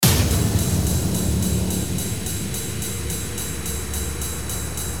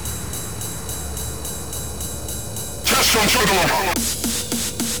some juggling.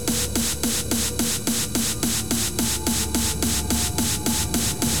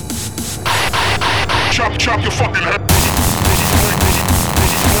 Chop your fucking head.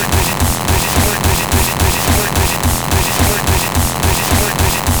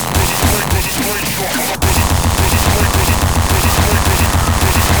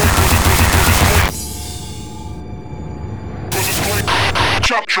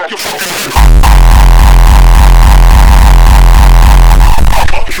 Chop your fucking head.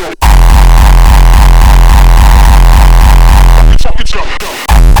 Fuck it up.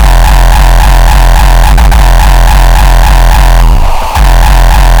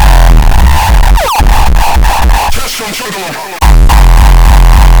 Test some juggling.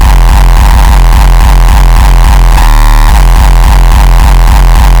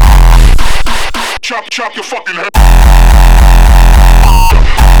 Chop your fucking head.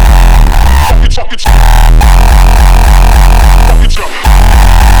 Fuck it up.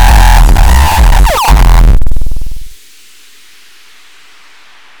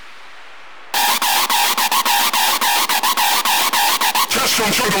 Test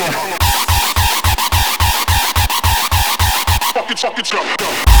some juggling. Fuck it up.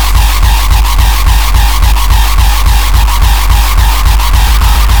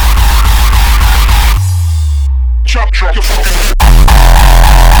 Chop your fucking head.